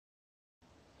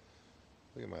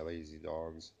Look at my lazy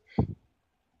dogs.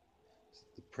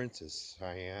 The Princess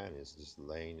Cyan is just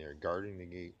laying there guarding the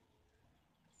gate.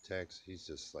 Tex, he's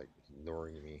just like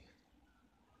ignoring me.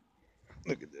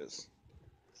 Look at this.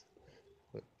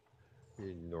 Look,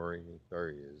 he's ignoring me. There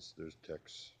he is. There's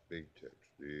Tex. Big Tex.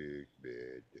 Big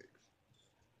bad Tex.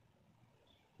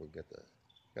 We got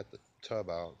the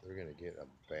tub out. They're gonna get a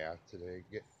bath today.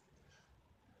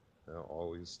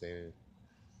 Always standing.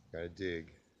 Gotta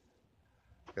dig.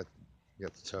 Got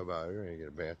got the tub out. They're gonna get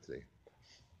a bath today.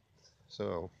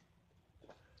 So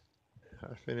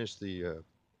I finished the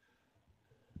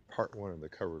part one of the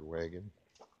covered wagon,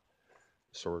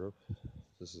 sort of.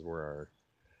 This is where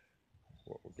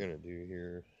what we're gonna do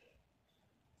here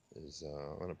is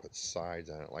I'm gonna put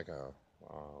sides on it like a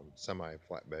semi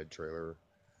flatbed trailer.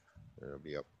 It'll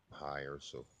be up higher,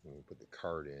 so when we put the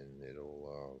cart in,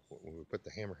 when we put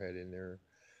the hammerhead in there,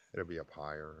 it'll be up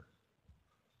higher,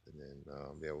 and then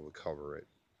be able to cover it.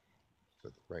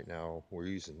 But right now we're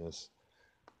using this.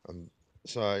 Um,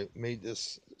 so I made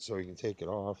this so you can take it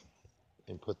off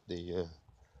and put the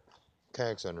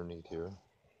tags underneath here,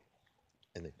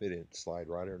 and they fit in, slide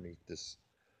right underneath this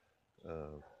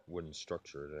wooden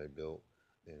structure that I built,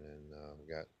 and then we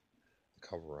got the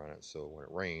cover on it, so when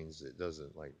it rains, it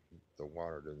doesn't like the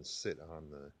water doesn't sit on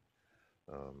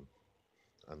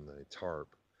the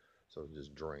tarp, so it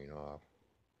just drain off.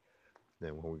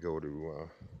 Then when we go to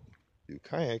do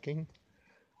kayaking,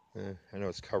 I know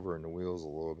it's covering the wheels a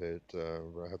little bit,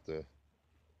 but I have to,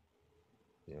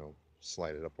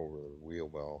 slide it up over the wheel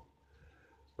well,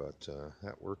 but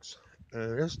that works.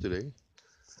 Yesterday,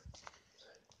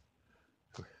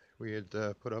 we had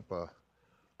put up a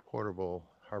portable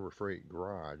Harbor Freight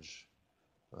garage,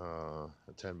 a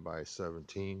 10 by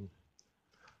 17.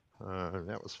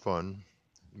 That was fun.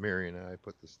 Mary and I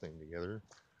put this thing together,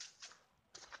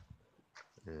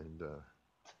 and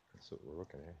that's what we're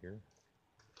looking at here.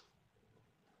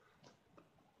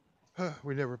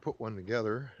 We never put one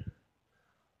together,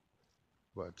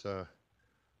 but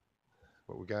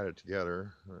we got it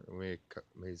together. We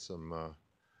made some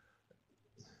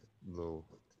little.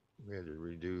 We had to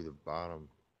redo the bottom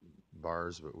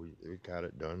bars, but we got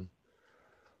it done.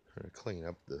 Clean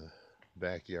up the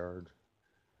backyard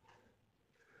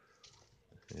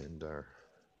and our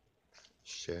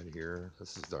shed here.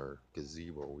 This is our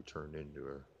gazebo we turned into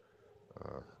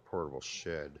a portable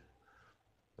shed.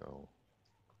 So,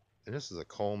 and this is a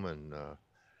Coleman.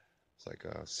 It's like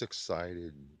a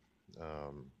six-sided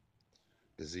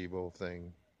gazebo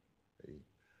thing.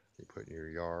 You put in your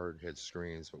yard. Had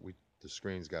screens, but the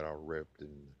screens got all ripped and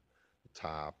the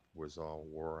top was all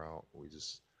wore out. We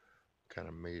just kind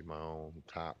of made my own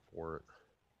top for it.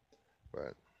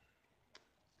 But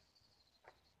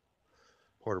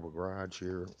portable garage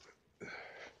here.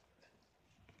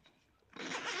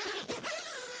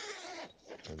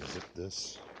 Unzip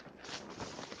this.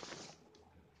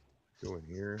 Go in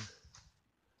here.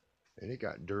 And it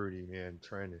got dirty, man,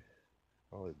 trying to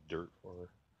all the dirt for it.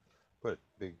 Put a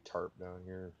big tarp down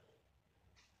here.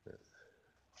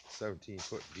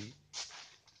 17-foot deep.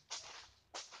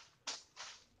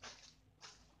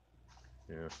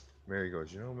 Yeah. Mary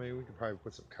goes, maybe we could probably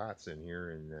put some cots in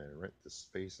here and rent the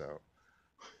space out.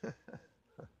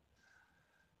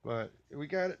 But we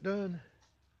got it done.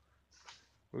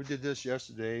 We did this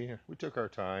yesterday. We took our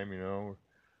time, we're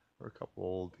a couple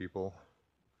old people.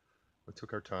 We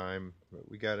took our time, but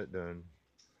we got it done.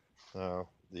 The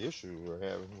issue we're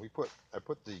having, I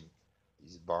put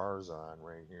these bars on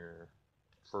right here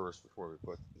first before we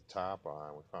put the top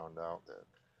on. We found out that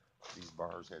these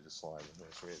bars had to slide in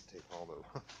there, so we had to take all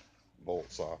the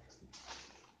bolts off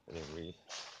and then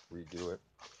redo it.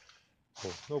 So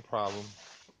no problem.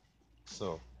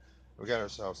 So we got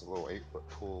ourselves a little 8-foot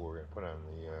pool we're gonna put on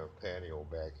the patio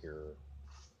back here.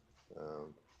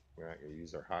 We're not gonna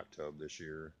use our hot tub this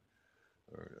year.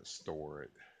 We're gonna store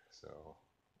it. So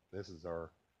this is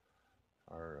our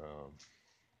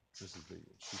this is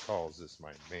she calls this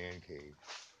my man cave.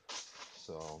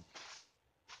 So I'm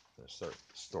gonna start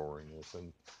storing this,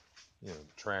 and the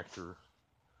tractor.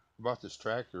 I bought this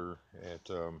tractor at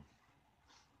the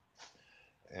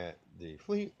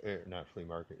not flea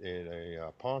market, at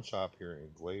a pawn shop here in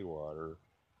Gladewater,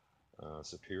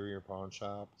 Superior Pawn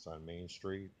Shop. It's on Main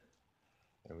Street,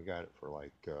 and we got it for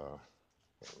like I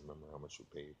can't remember how much we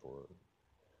paid for it.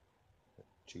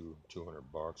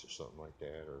 $200 or something like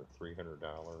that, or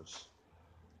 $300.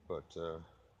 But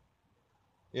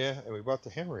yeah, and we bought the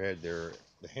hammerhead there.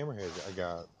 The hammerhead I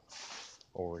got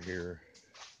over here.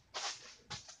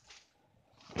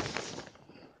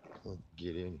 Let's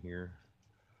get in here.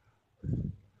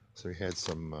 So we had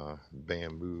some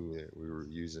bamboo that we were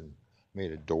using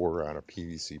made a door out of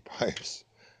PVC pipes.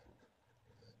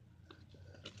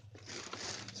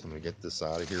 So I'm gonna get this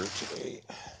out of here today.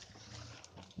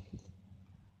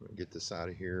 I'm gonna get this out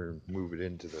of here and move it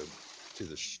into the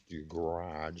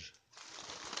garage.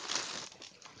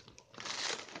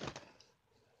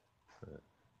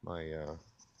 My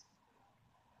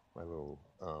my little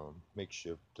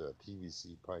makeshift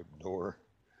PVC pipe door,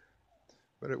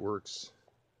 but it works.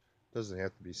 Doesn't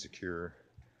have to be secure.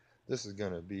 This is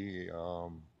gonna be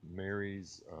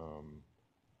Mary's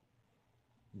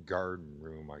garden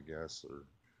room, I guess, or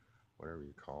whatever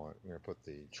you call it. I'm gonna put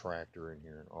the tractor in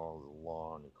here, and all the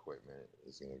lawn equipment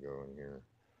is gonna go in here.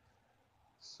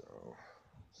 So,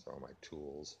 all my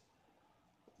tools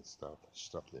and stuff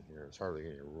stuffed in here. There's hardly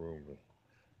any room to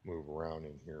move around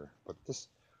in here. But this,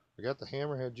 we got the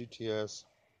Hammerhead GTS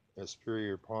at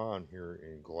Superior Pond here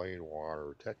in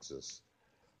Gladewater, Texas.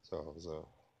 So I was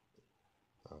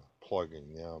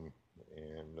plugging them,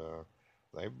 and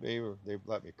they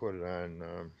let me put it on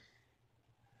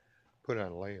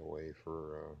layaway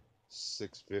for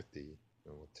 $650,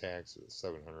 and with tax it was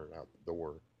 $700 out the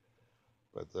door.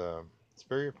 But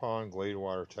Superior Pond,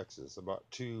 Gladewater, Texas, about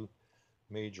two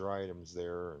major items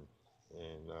there,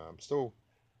 and I'm still,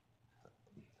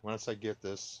 once I get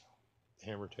this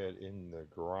Hammerhead in the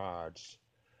garage,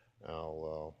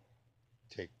 I'll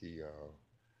take it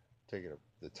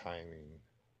the timing,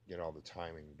 get all the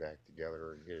timing back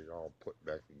together, and get it all put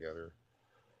back together.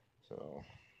 So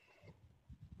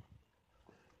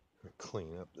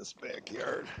clean up this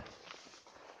backyard.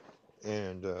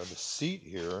 And the seat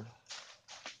here,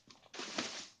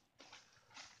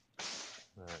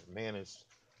 I managed.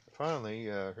 Finally,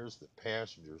 here's the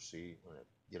passenger seat when I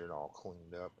get it all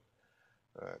cleaned up.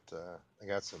 But I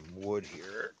got some wood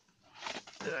here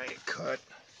that I cut.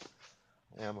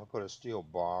 And I'm going to put a steel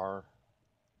bar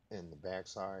in the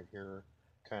backside here,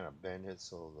 kind of bend it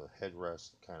so the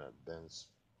headrest kind of bends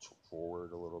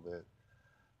forward a little bit.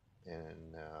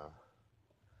 And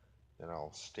then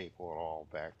I'll staple it all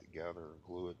back together,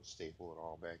 glue it and staple it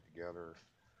all back together,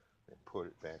 and put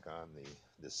it back on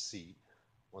the seat.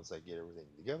 Once I get everything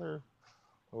together,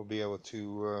 I'll be able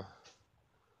to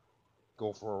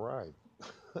go for a ride.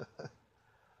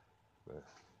 But,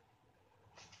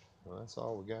 well, that's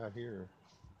all we got here.